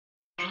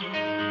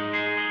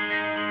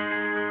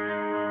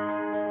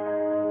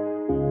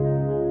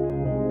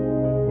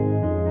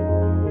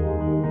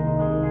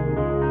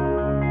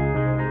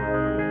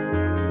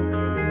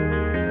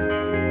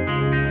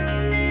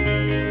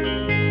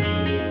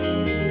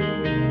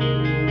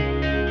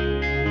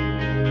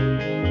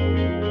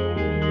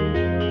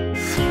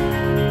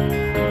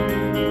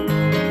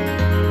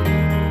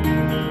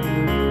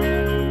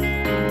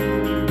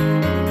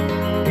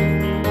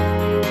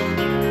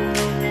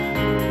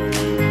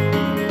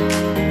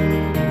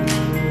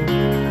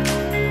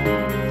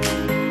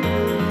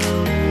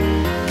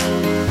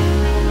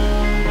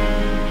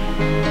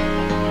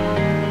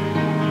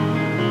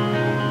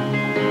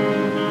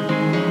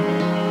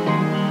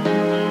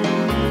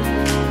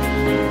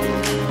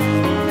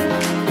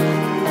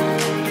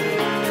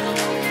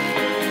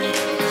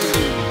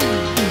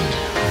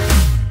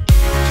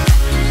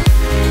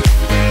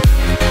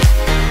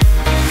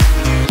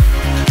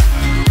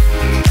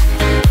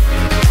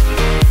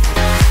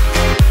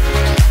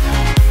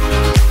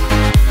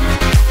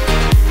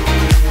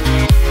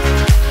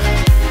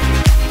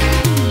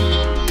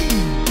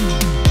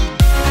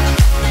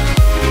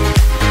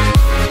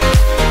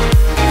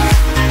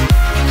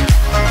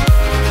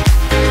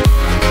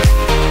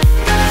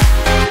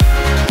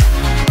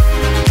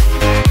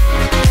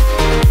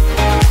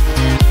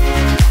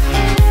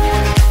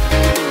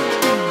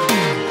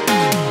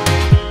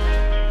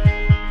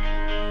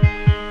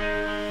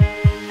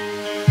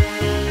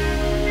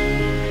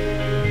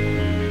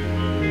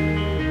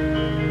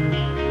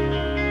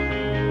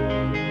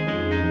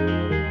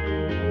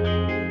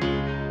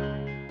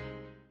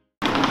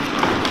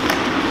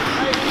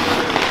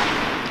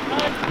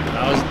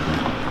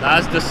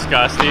That's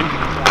disgusting.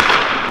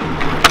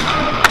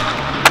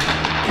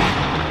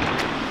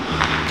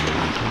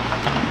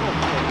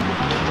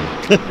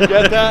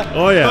 Get that?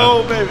 Oh yeah.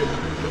 Oh baby.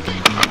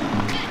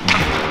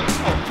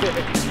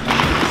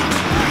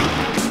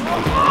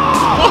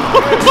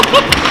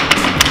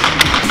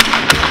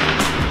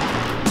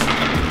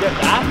 Get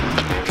that?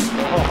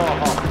 Oh.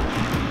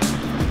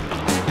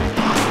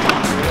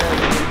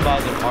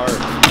 Buzzing hard.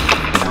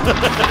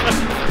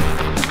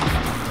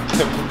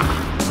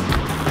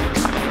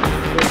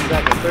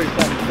 30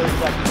 seconds here.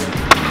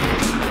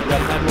 We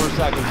got 10 more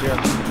seconds here.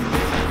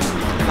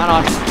 Not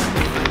on.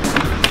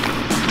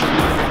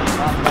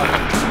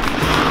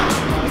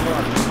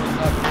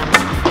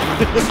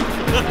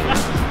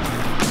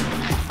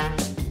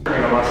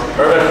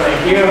 Perfect,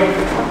 thank you.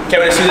 Can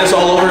we see this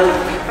all over?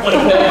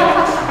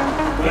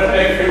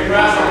 Winnipeg, free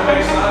press,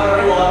 Winnipeg, sign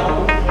whatever you want.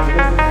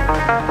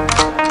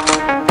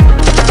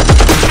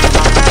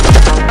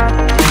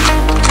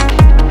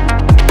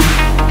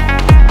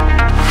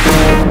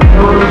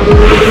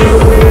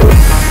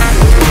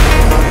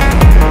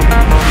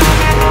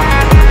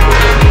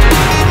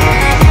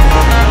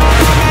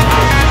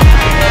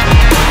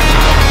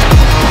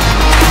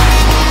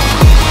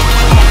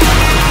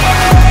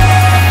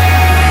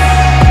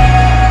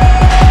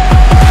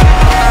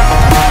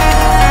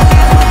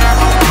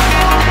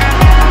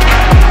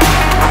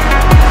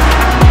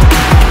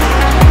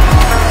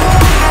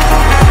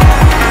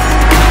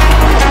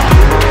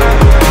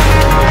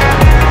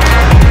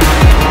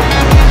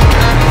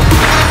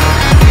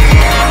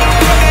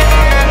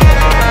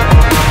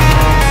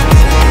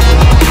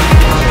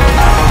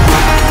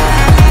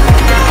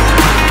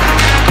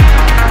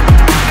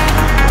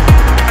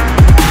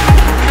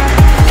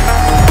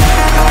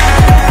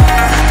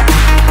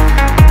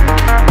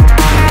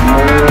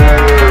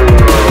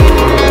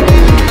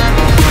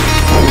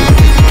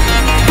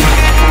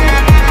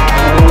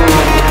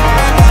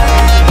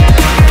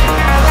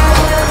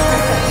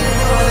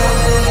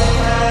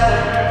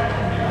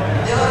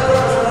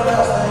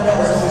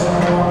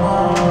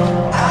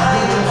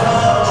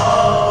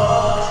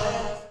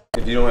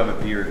 If you don't have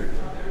a beard,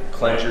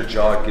 clench your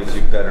jaw, it gives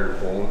you better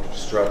bone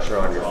structure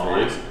on your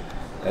face.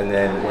 And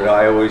then what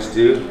I always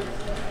do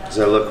is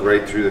I look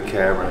right through the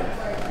camera.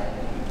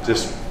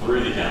 Just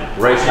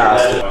right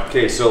past it.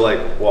 Okay, so like,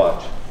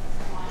 watch.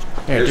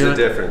 Here's the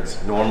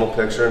difference. Normal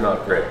picture,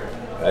 not great,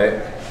 right?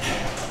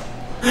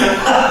 It's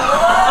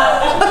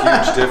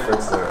a huge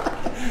difference there.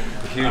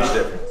 A huge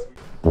difference.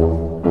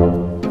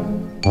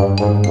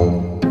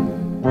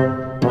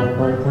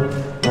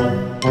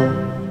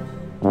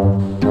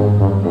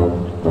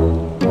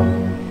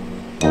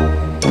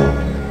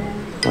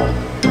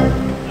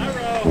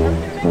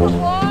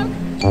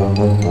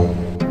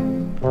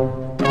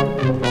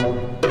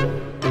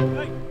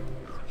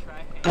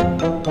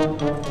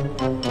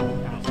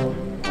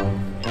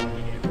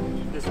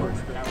 This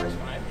works. That works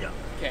fine? Yeah.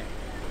 Okay.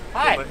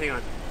 Hi. But hang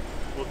on.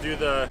 We'll do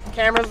the...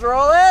 Cameras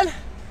rolling.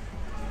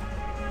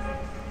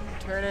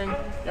 Turning.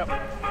 Yep.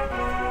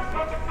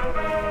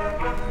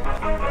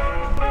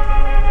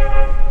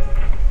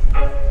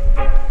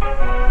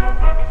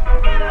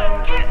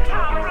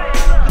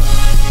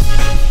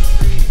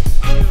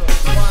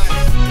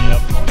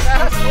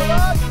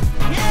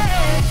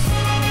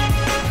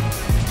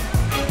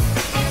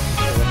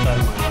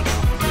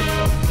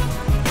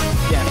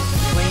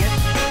 Swing it.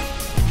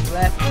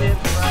 Left hip,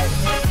 right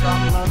hip, drop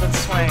a little bit,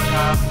 swing.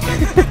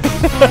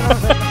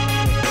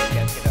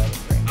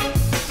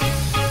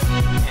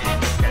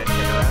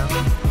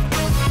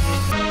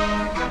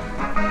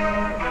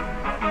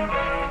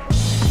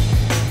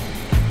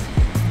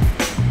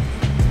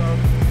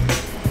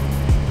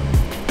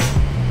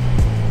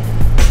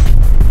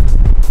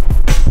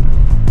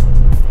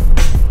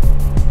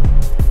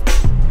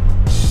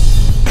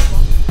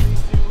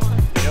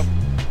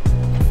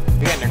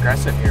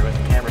 Aggressive here with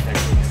the camera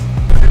techniques.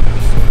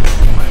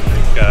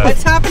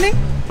 What's happening?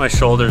 My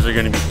shoulders are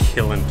going to be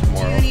killing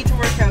tomorrow. Do you need to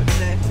work out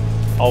today?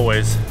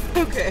 Always.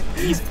 Okay.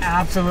 He's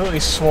absolutely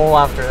swole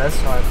after this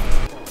one.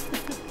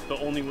 The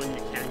only one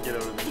you can get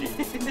out of the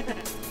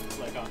jeans.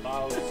 Like on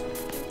those.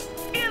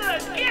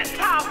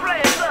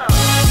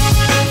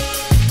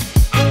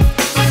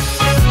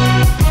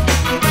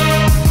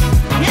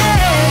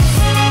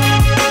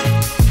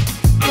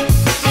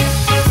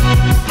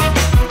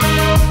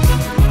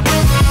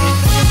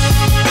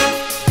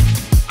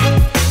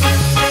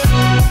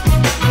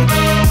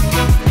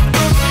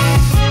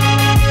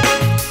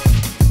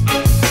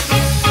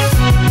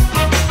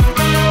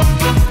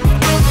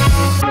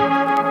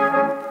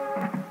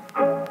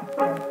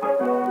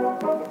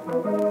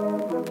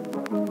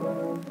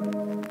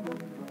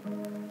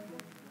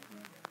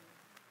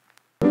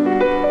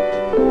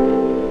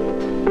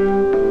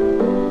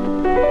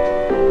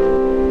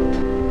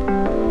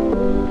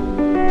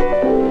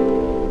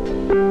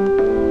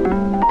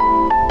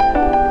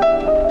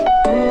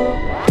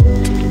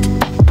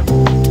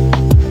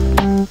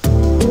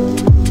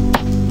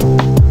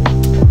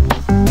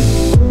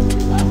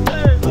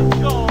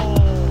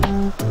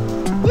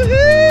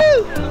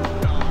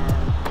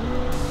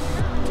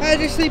 How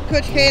did you sleep,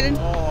 Coach Caden?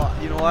 Oh,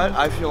 you know what?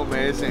 I feel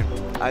amazing.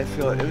 I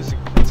feel it.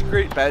 It's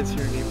great beds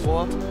here in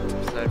Nipawin.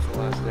 Excited for the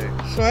last day.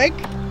 Swag?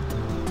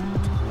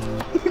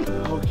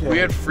 Okay. We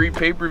had free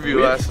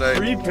pay-per-view last night.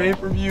 Free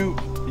pay-per-view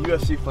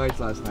UFC fights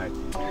last night.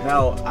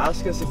 Now,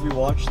 ask us if we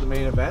watched the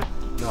main event.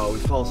 No, we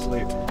fell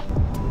asleep.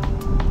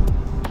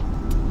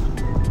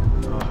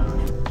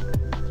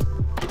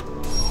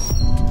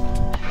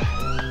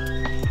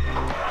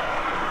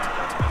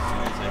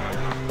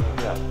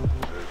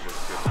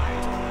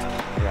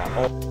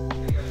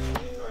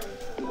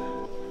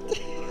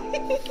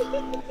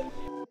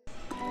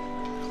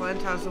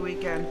 Clint, how's the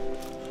weekend?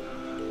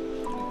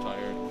 I'm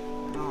tired.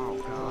 Oh,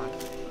 God.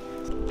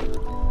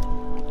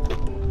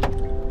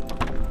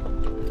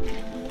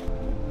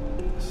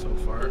 So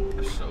far,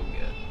 so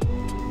good.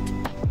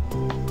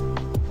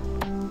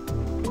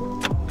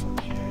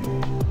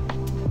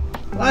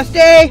 Last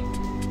day!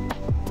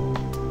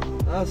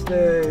 Last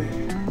day.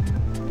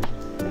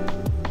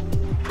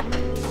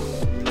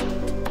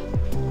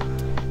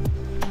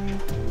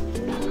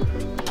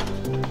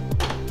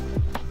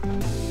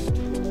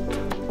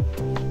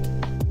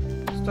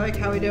 Stoik,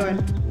 how we doing?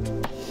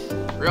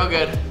 Real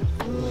good.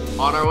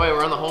 On our way,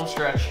 we're on the home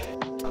stretch.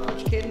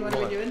 Coach Caden, what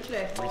are we doing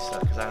today?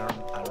 Reset, because I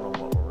don't know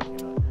what we're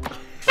working on.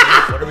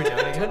 What are we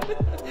doing again?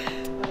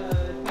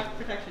 Pack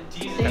protection.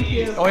 Thank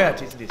you. Oh yeah,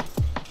 T's and D's.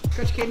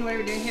 Coach Caden, what are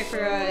we doing here for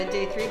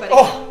day 3, buddy?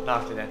 Oh,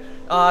 knocked it in.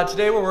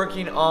 Today we're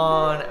working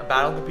on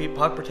battle and compete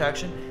puck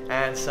protection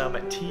and some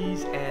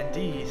T's and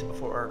D's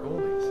for our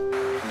goalies.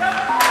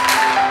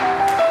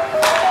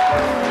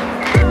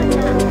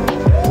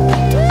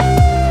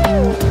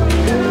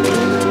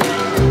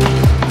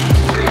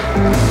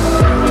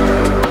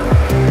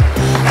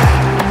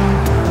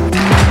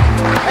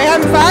 Are you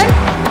having fun?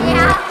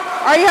 Yeah.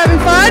 Are you having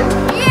fun?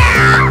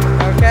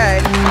 Yeah. Okay.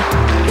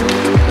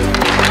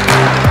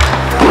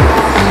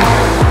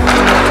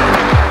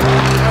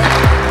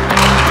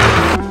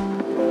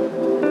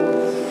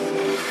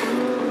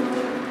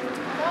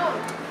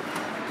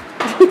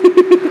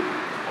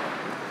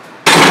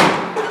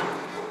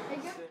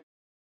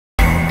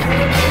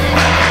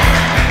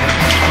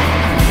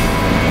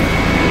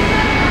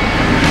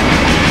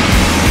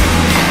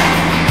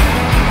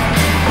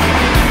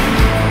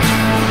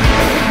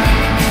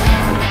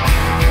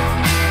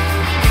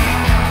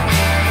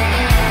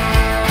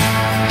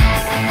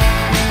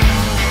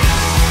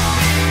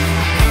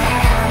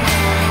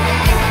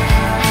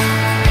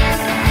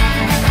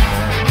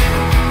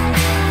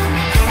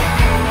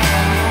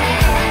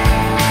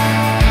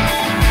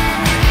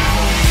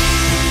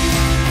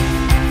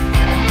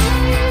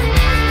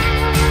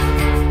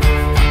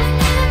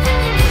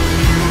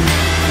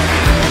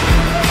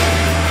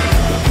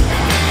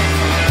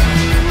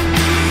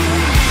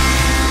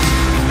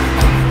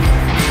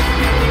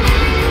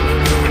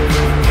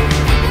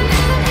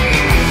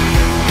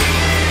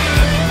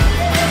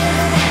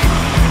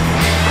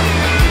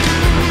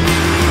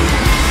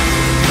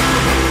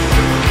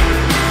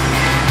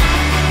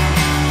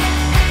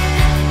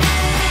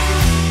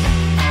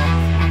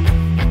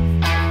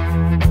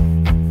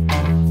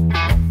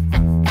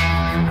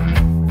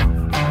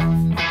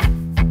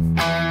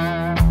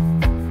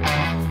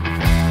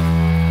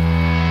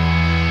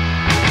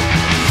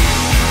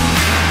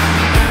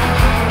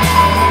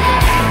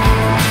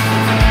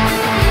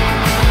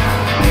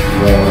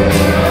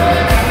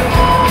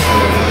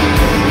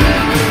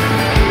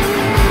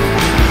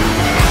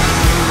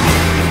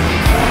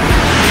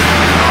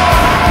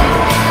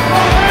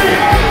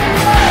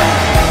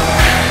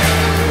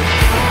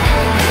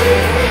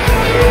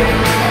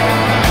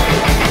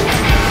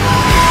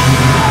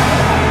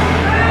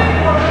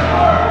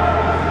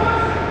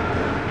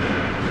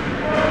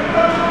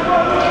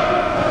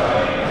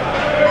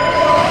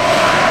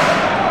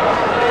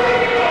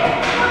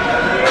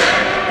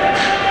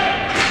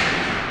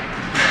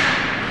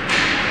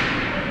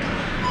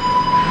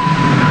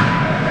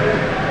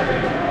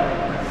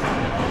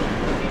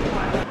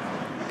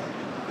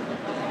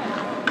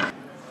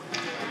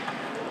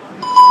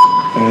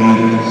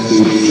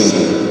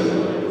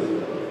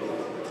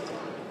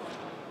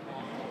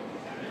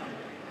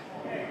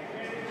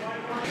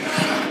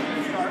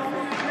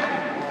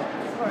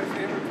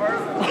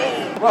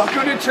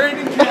 Welcome to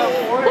training camp,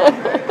 boys.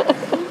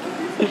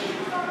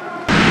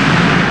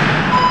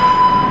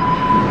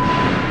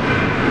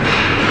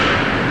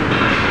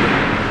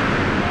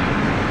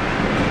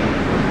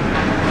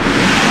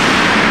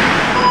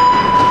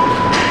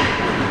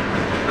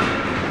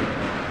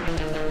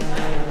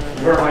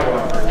 Where am I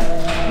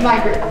going? My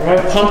group. We're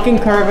gonna pumpkin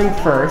carving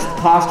first,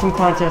 costume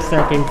contest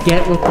second,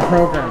 get with the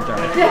program,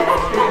 Johnny.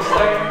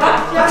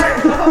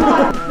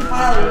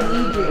 Kyle, we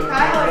need you.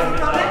 Kyle, are you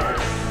coming?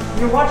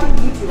 You're watching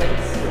YouTube.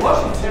 You're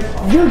watching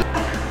TikTok.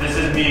 This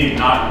is me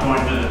not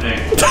going to the thing.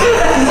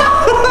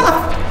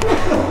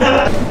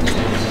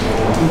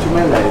 Into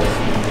my legs.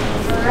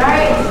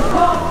 Alright.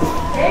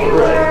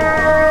 Taylor!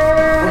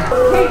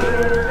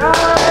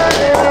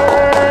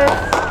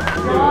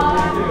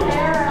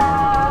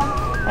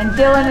 And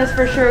Dylan is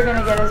for sure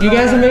gonna get his. You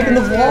guys are making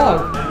the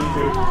vlog.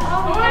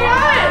 Oh my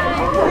god!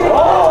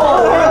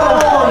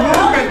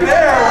 Movement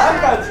there. I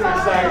got too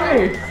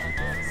excited.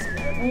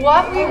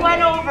 What we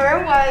went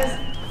over was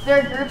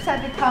their groups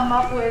had to come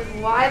up with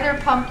why their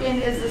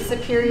pumpkin is the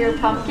superior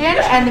pumpkin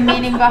and the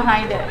meaning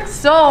behind it.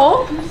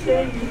 So,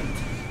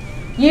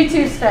 you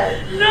two start.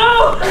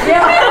 No!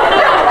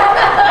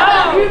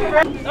 Yeah.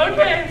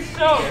 Okay,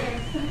 so,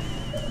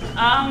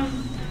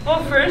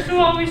 well, first of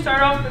all, we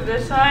start off with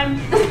this side,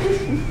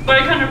 but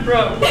it kind of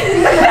broke.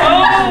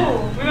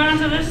 Oh, we went on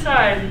to this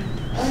side,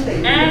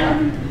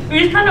 and we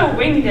just kind of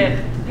winged it.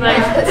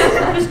 Like,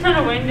 just kind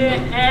of winged it,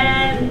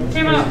 and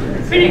came out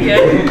pretty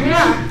good.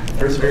 Yeah.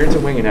 Perseverance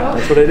and winging it.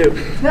 That's what I do.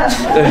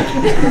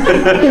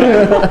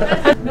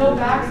 No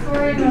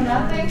backstory, no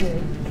nothing.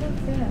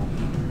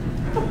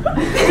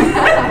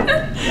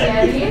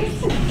 Ready?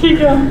 Keep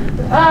going.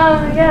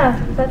 Yeah,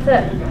 that's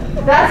it.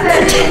 That's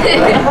it.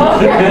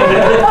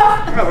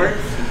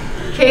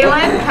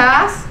 Kaylin,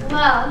 pass.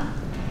 Well,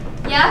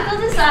 Yakel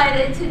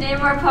decided to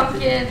name our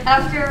pumpkin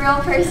after a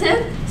real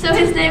person, so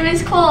his name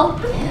is Cole.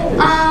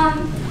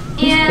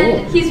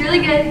 And he's really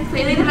good,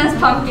 clearly the best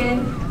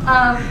pumpkin.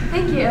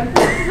 Thank you.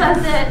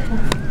 That's it.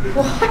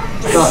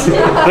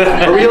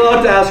 Are we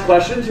allowed to ask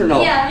questions or no?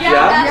 Yeah.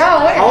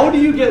 Yeah, How do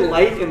you get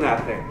light in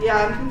that thing?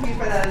 Yeah, I'm confused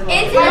by that as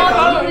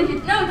well. It's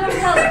no, don't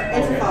tell her.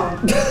 It's a phone.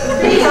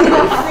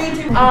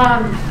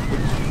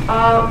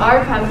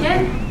 Our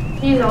pumpkin,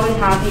 he's always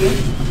happy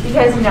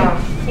because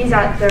he's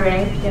at the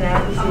rink, you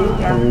see,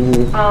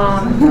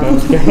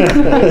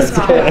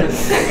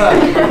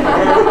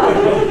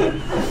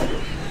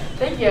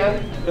 Thank you.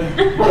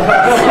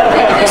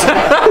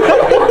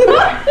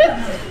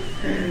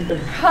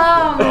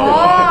 Come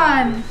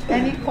on.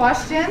 Any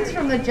questions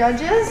from the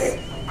judges?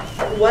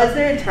 Was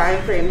there a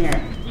time frame here?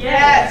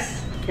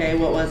 Yes. Okay,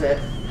 what was it?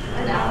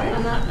 An hour.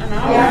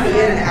 Yeah,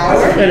 an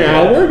hour? An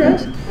hour,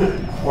 guys?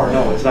 Or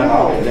no, it's not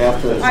hour. They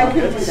have to I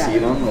could do that.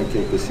 seed them, like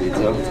take the seeds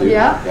out too.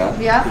 Yeah.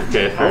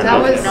 Okay, fair That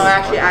was No,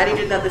 actually, Addie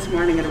did that this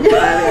morning and it was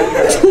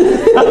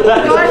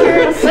got here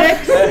at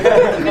 6,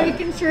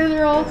 making sure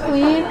they're all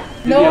clean.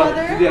 No Do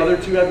other. the other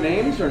two have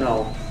names or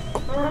no?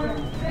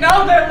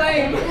 No, they're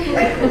lame.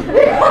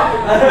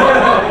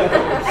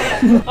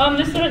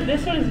 This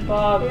one is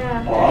Bob.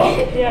 Yeah. Bob?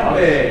 Yeah.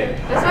 Hey.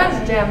 This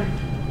one's Jim.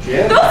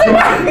 Jim?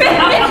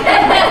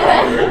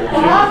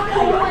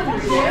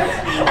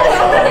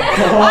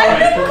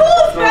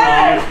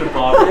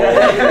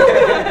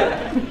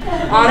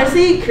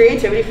 Honestly,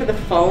 creativity for the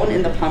phone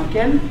in the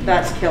pumpkin,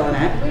 that's killing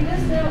it. We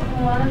just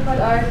didn't want to put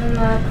ours in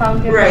the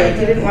pumpkin. Right,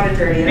 you didn't want to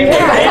dirty it.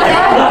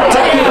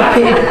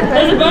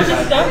 There's a bunch of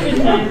stuff in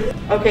there.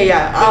 Okay,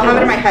 yeah, I'll have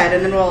it in my head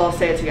and then we'll all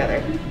say it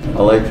together.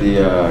 I like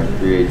the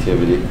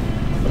creativity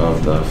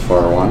of the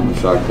far one, the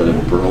fact that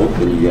it broke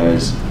and you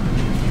guys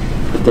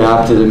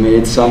adapted and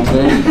made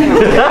something.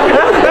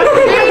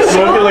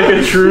 Smoking like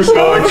a true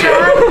coach.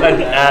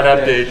 An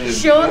adaptation.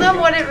 Show them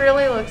what it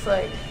really looks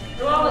like.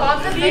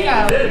 Pop the thing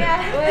out. I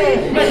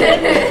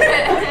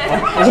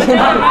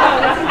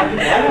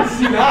didn't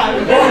see that.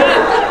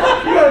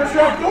 You got a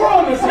trap door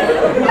on this one.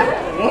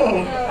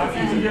 Whoa, how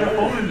can you get a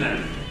phone in there?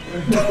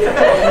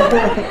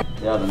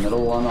 Yeah, the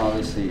middle one,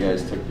 obviously you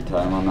guys took your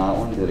time on that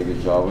one, did a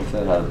good job with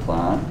it, had a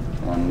plan.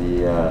 And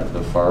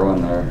the far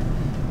one there,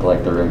 I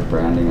like the RINK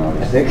branding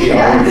obviously.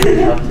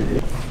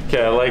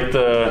 Okay, I like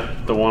the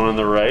one on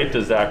the right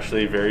is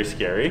actually very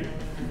scary.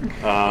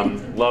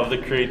 Love the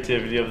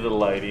creativity of the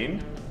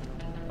lighting.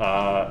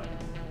 I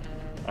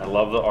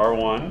love the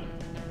R1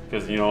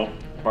 because, you know,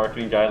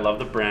 marketing guy, I love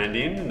the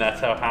branding, and that's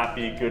how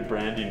happy good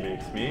branding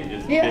makes me,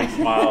 is a big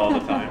smile all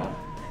the time.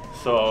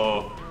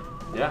 So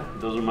yeah,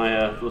 those are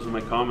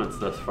my comments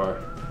thus far.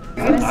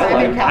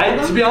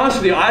 To be honest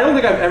with you, I don't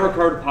think I've ever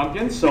carved a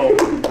pumpkin, so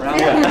I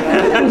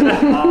don't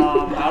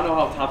know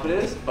how tough it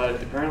is, but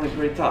apparently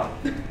pretty tough.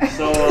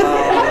 So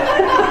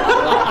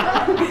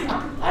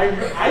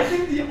I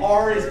think the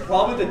R is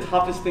probably the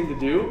toughest thing to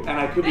do, and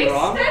I could be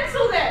wrong. They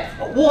stenciled it.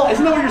 Well,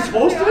 isn't that what you're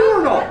supposed to do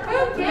or no?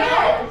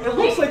 Yes. It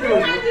looks like it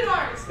was.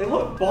 ours.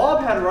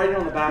 Bob had writing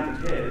on the back of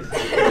his.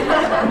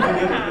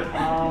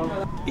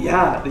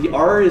 Yeah, the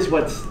R is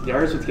what's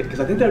good because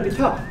I think that would be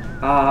tough.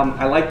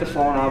 I like the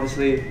phone,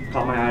 obviously,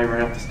 caught my eye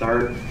right off the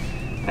start,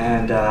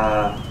 and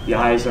the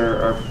eyes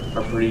are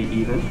pretty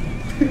even.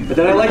 But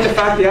then I like the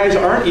fact the eyes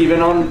aren't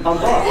even on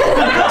Bluff.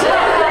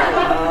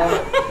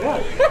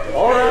 Yeah,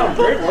 all around,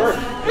 great work.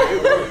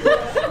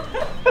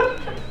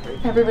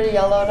 Everybody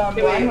yell out on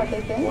one what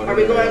they think. Are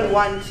we going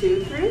 1,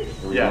 2, 3?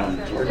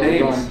 Yeah. Your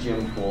names.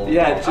 Jim Cole.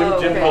 Yeah, Jim,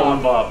 Oh, Jim okay. Cole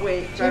and Bob.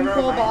 Wait, Jim driver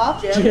Cole, on mine.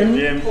 Bob.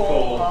 Jim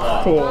Cole,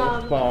 Bob. Cool.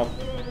 Bob.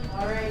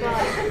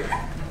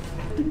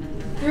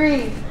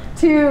 3,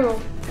 2,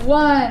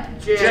 1.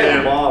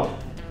 Jim. Bob.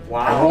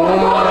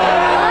 Wow.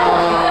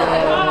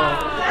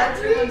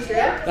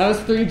 That was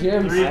 3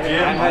 Jims. 3 Jim.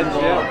 I had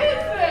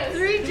Jim.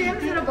 3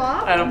 Jims and a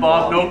Bob? And a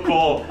Bob, no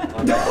Cole.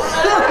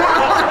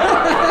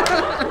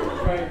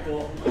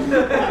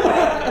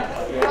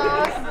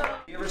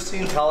 You ever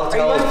seen Talatalo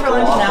going for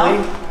lunch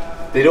now?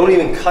 broccoli? They don't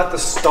even cut the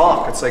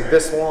stalk. It's like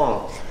this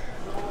long.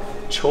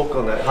 Choke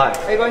on that. Hi.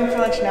 Are you going for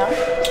lunch now?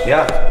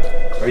 Yeah.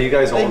 Are you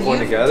guys all Then going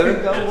you together?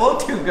 two go. We'll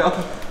two go.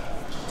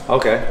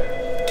 Okay.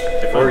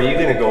 Where are you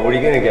gonna go? What are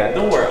you gonna get?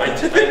 Don't worry, I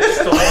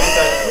still like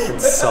that.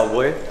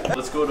 Subway.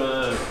 Let's go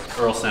to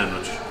Earl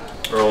Sandwich.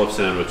 Earl of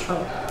Sandwich.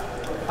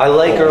 I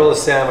like Earl of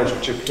Sandwich,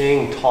 but you're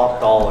paying top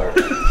dollar.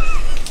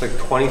 It's like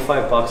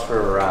 25 bucks for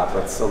a wrap.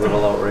 That's a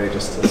little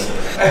outrageous to me.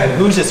 And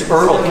who's this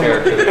Earl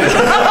character?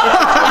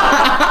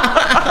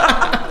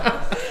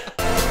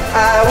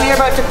 We are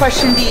about to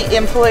question the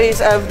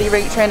employees of the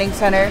RINK Training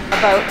Center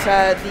about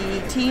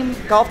the team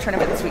golf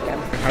tournament this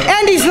weekend.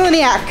 Andy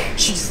Zluniak!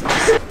 Jesus.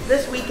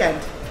 This weekend,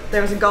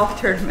 there was a golf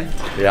tournament.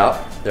 Yeah,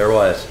 there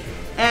was.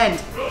 And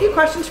a few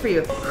questions for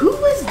you. Who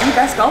was the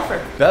best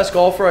golfer? Best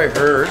golfer I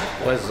heard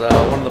was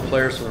one of the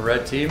players from the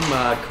red team,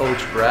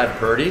 Coach Brad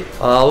Purdy.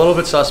 A little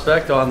bit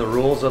suspect on the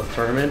rules of the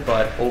tournament,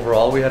 but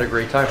overall we had a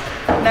great time.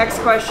 Next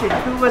question.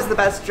 Who was the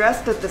best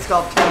dressed at this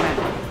golf tournament?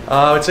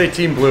 I would say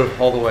Team Blue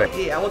all the way.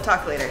 Yeah, we'll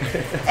talk later.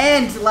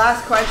 And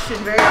last question,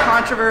 very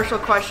controversial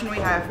question we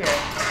have here.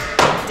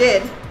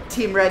 Did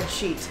Team Red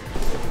cheat?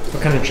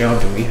 What kind of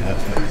job do we have?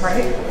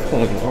 Right?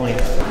 Holy moly.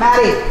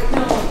 Maddie.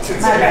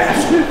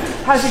 Maddie.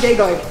 How's your day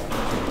going?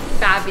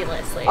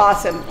 Fabulously.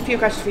 Awesome. A few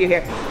questions for you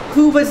here.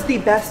 Who was the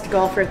best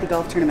golfer at the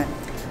golf tournament?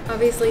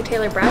 Obviously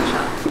Taylor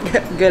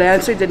Bradshaw. Good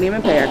answer, didn't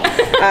even pay her.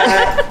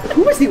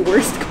 Who was the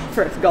worst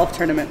golfer at the golf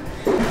tournament?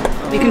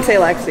 You can say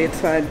Lexi, it's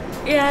fine.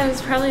 Yeah, it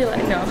was probably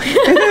like, no.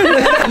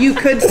 You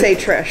could say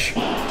Trish.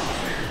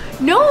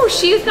 No,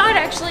 she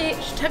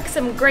took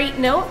some great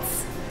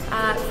notes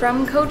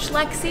from Coach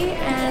Lexi,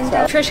 and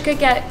Trish could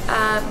get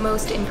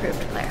most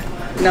improved player.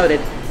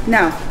 Noted.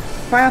 Now,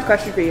 final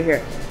question for you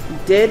here.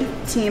 Did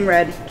Team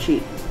Red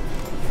cheat?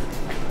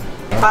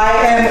 I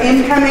am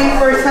incoming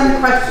for some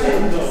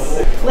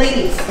questions.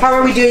 Ladies, how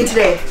are we doing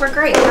today? We're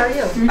great, how are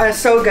you?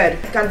 So good.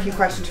 Got a few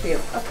questions for you.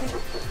 Okay.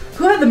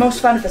 Who had the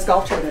most fun at this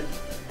golf tournament?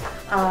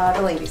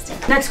 The ladies team.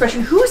 Next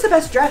question, who was the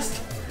best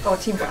dressed? Oh,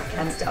 Team Black,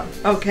 hands down.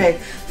 Okay,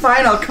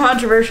 final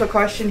controversial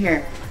question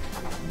here.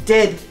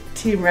 Did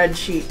Team Red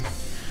cheat?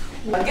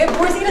 Get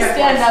Borzy to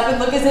stand up and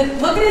look at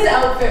his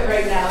outfit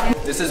right now.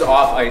 This is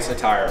off-ice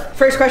attire.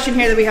 First question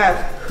here that we have,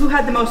 who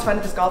had the most fun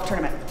at this golf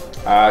tournament?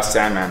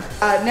 Sandman.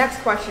 Next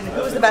question,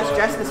 who was the best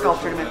dressed at this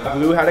golf tournament?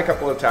 Blue had a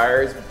couple of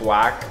tires.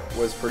 Black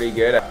was pretty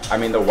good. I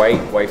mean, the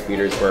white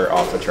beaters were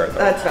off the chart though.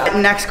 That's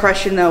valid. Next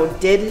question though,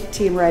 did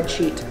Team Red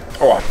cheat?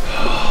 Oh.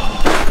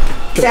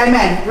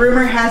 Sandman,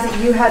 rumor has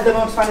it you had the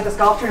most fun at this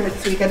golf tournament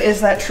this weekend. Is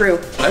that true?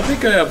 I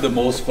think I have the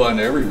most fun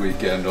every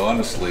weekend,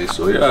 honestly.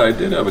 So yeah, I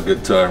did have a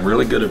good time.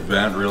 Really good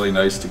event. Really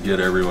nice to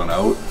get everyone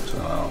out.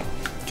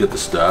 Get the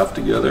staff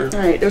together. All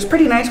right, it was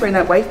pretty nice wearing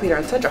that wife beater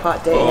on such a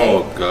hot day.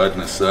 Oh hey?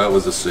 goodness, that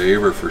was a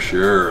saver for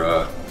sure.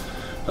 I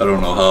don't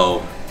know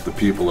how the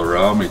people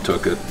around me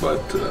took it, but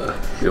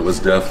it was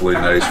definitely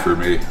nice for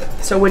me.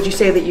 So would you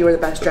say that you were the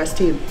best dressed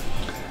team?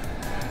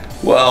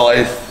 Well,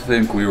 I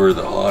think we were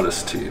the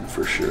hottest team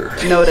for sure.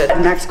 Noted.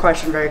 Next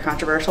question, very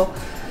controversial.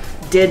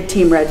 Did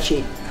Team Red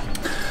cheat?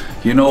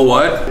 You know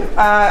what?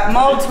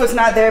 Molds was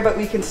not there, but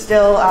we can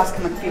still ask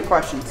him a few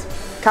questions.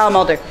 Kyle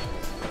Mulder,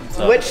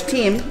 which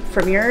team,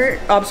 from your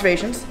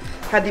observations,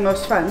 had the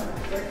most fun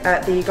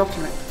at the golf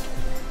tournament?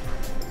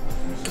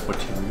 What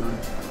team are you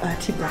on?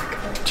 Team Black.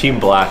 Team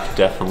Black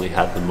definitely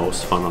had the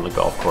most fun on the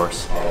golf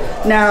course.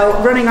 Now,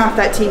 running off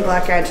that Team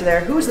Black answer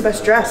there, who was the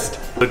best dressed?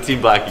 But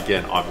Team Black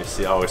again,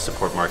 obviously, I always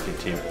support marketing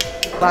team.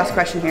 Last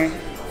question here.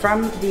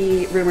 From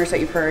the rumors that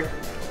you've heard,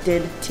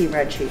 did Team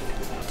Red cheat?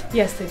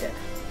 Yes, they did.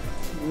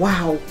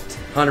 Wow.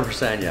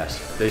 100%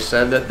 yes. They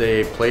said that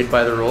they played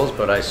by the rules,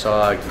 but I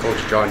saw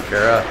Coach John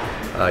Cara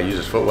use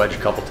his foot wedge a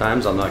couple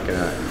times. I'm not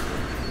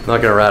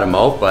gonna rat him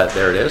out, but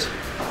there it is.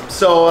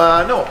 So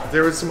no,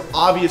 there was some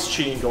obvious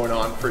cheating going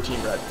on for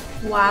Team Red.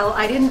 While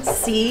I didn't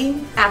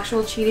see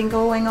actual cheating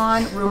going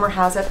on, rumor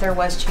has it there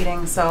was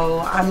cheating,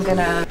 so I'm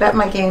gonna bet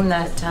my game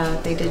that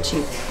they did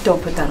cheat.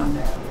 Don't put that on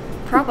there.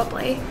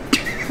 Probably.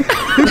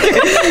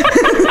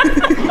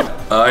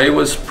 I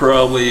was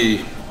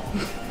probably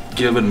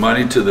giving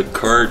money to the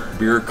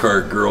beer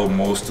cart girl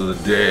most of the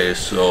day,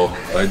 so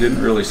I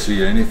didn't really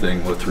see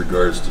anything with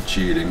regards to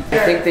cheating. I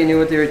think they knew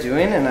what they were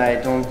doing, and I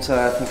don't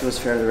think it was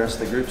fair to the rest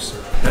of the groups.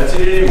 That's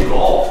it,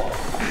 golf.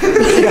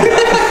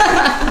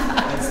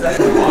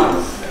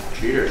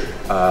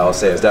 I'll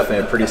say it's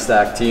definitely a pretty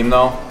stacked team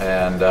though,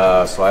 and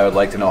so I would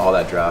like to know how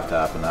that draft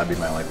happened. That'd be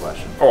my only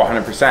question. Oh,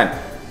 100%.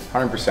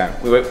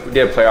 100%. We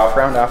did a playoff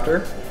round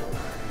after.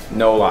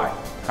 No lie.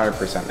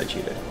 100% they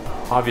cheated.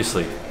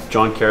 Obviously,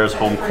 John Kara's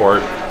home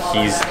court.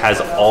 He has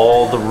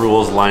all the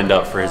rules lined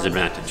up for his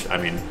advantage. I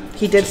mean,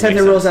 He did send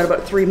the rules out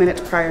about 3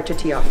 minutes prior to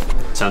tee off.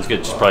 sounds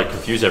good. Just probably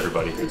confuse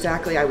everybody.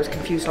 Exactly, I was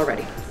confused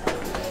already.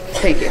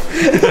 Thank you.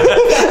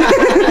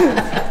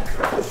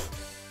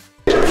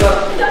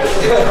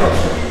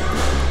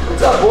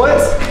 What's up,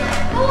 boys?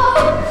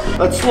 Hello.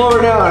 Let's slow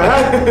her down,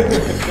 huh?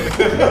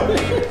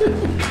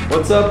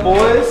 What's up,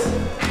 boys?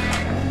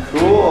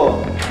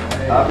 Cool.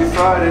 Happy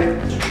Friday.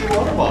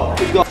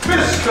 Let's go.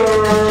 Mr.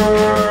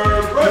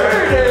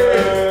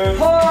 Brady.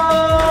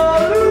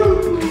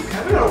 Halloo. We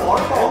got a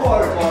water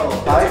bottle.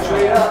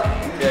 Hydrate up.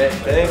 Okay,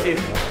 thank you.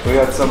 We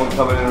got someone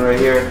coming in right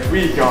here.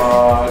 We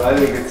got, I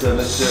think it's a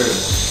Mr.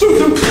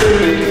 Soup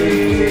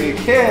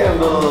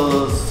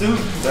Campbell Soup.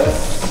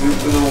 Best soup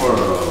in the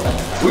world.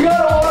 We got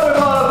a water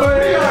bottle for you.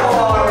 We got a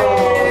water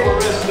bottle for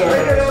Mr.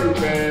 Soup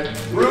Man.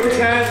 Room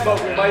 10, but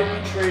we might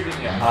be trading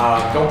you.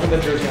 Don't put the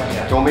jersey on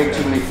yet. Don't make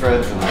too many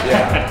friends in there.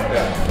 Yeah.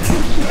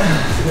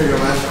 Here you go,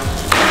 man.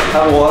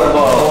 Have a water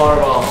bottle.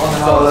 Water bottle. On the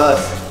It's all house.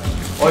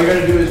 us. All you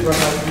gotta do is run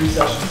out 3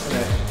 sessions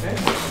today.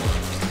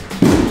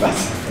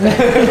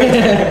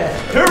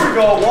 Here we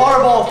go,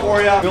 water ball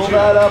for you. Fill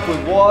that up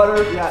with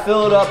water.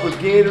 Fill it up with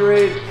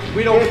Gatorade.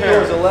 We don't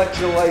care. Get those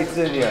electrolytes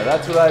in you.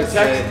 That's what I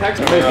say.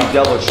 Text You might be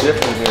double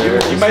shifting here.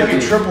 You might be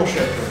triple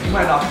shifting. You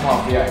might not come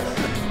off the ice.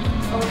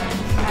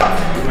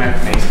 You might have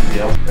to make some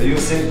deal. Are you a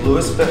St.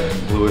 Louis fan?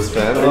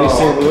 Are you a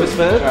St. Louis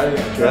fan? Try it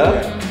again.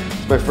 Yeah.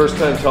 It's my first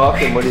time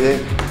talking. What do you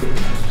think?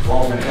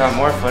 Got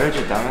more footage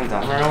of Dumb and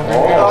Dumber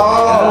over here.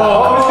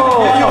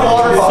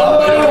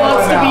 Somebody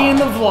wants to be in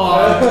the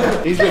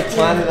vlog. He's been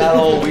planning that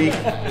all week.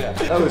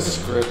 That was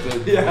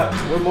scripted. Yeah.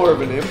 We're more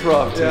of an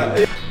improv team.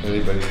 Yeah.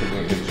 Anybody can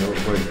make a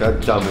joke like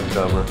that. Dumb and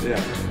Dumber.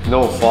 Yeah.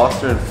 No,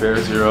 Foster and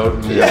Fairs are out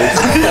in the ice.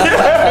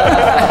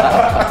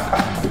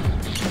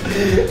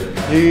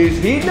 He's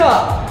heating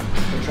up.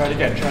 Try it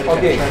again.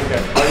 Okay.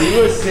 Are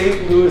you a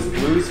St. Louis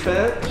Blues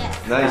fan?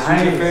 Yes. Nice.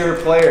 Who's your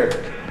favorite player?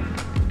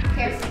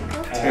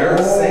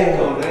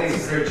 Tarasenko,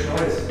 nice. Great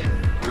choice.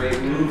 Great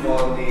move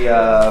on the.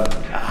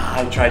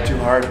 I tried too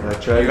hard. I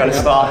tried. You gotta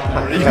stop.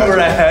 You were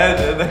ahead,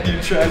 and then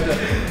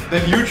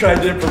you tried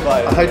to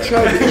improvise. I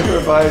tried to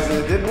improvise and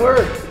it didn't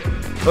work.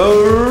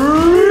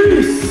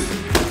 Reese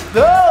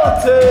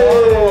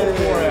Dalton.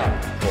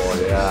 Oh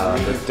yeah,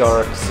 the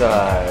dark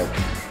side.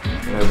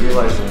 And I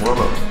realized in warm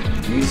up,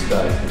 these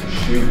guys can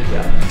shoot.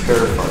 Yeah,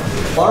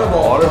 terrifying.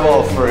 Water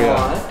ball for you.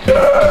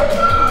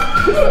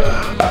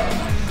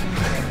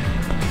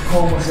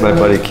 It's my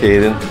buddy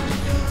Caden.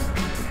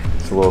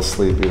 He's a little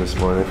sleepy this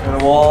morning. Hit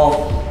a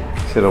wall.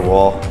 Hit a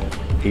wall.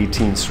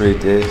 18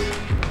 straight days.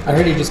 I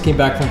heard he just came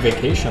back from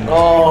vacation.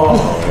 Oh.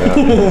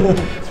 Yeah.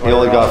 He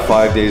only got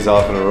 5 days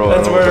off in a row.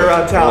 That's where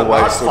around town. My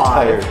wife's so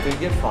tired. Didn't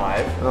get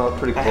 5. Oh,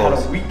 pretty close. I had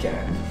a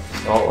weekend.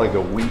 Felt like a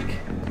week.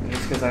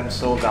 It's because I'm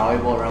so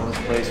valuable around this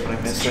place when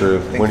I miss It's it. true.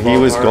 Things When he fall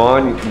was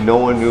apart. gone, no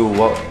one knew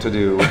what to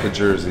do with the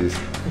jerseys.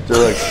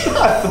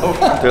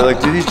 They're like,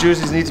 do these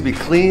jerseys need to be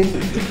cleaned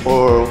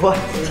or what?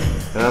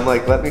 And I'm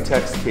like, let me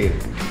text Kate.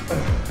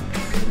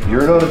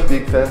 You're not a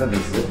big fan of the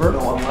zipper?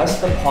 No, unless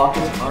the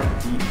pockets aren't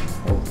deep.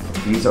 Well,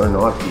 these are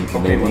not deep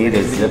and they well, need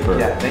then a zipper.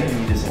 Yeah, then you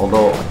need a zipper.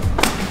 Although,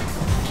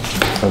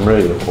 I'm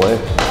ready to play.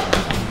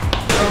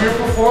 From your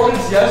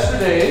performance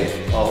yesterday,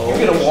 you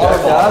get a water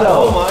check that bottle. out.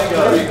 Oh my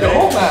god. There you go,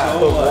 man.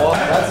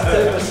 That's the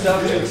type of stuff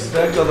you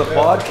expect on the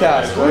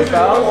podcast, right,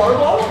 pal? Water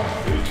bottle?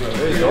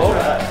 There you go.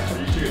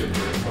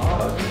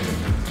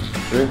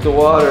 Drink the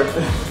water.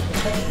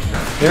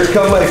 Here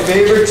come my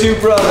favorite two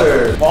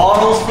brothers.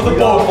 Bottles for the boys.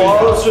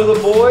 Bottles for the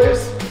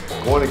boys.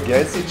 Going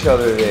against each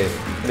other today.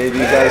 Maybe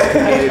you guys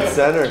can meet in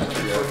center.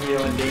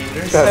 Feeling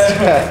dangerous.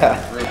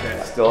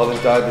 Still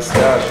haven't died the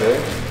stash, eh?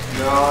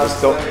 No, Just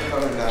don't.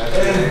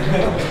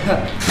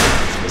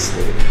 it's